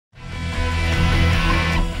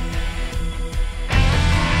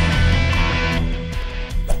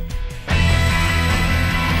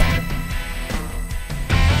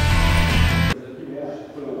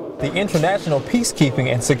the International Peacekeeping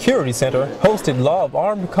and Security Center hosted Law of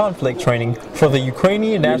Armed Conflict training for the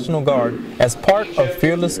Ukrainian National Guard as part of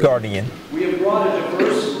Fearless Guardian. We have brought a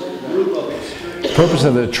diverse group of experienced. The purpose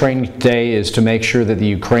of the training today is to make sure that the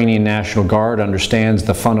Ukrainian National Guard understands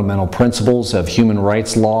the fundamental principles of human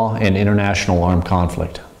rights law and international armed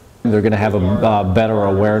conflict. They're going to have a better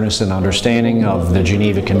awareness and understanding of the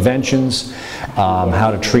Geneva Conventions,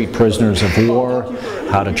 how to treat prisoners of war,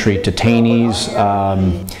 how to treat detainees,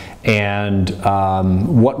 and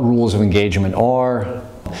what rules of engagement are.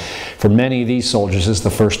 For many of these soldiers, this is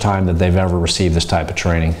the first time that they've ever received this type of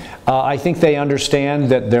training. I think they understand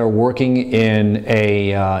that they're working in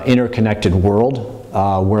an interconnected world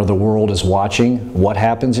where the world is watching what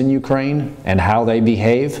happens in Ukraine and how they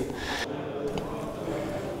behave.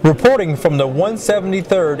 Reporting from the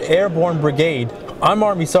 173rd Airborne Brigade, I'm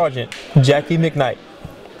Army Sergeant Jackie McKnight.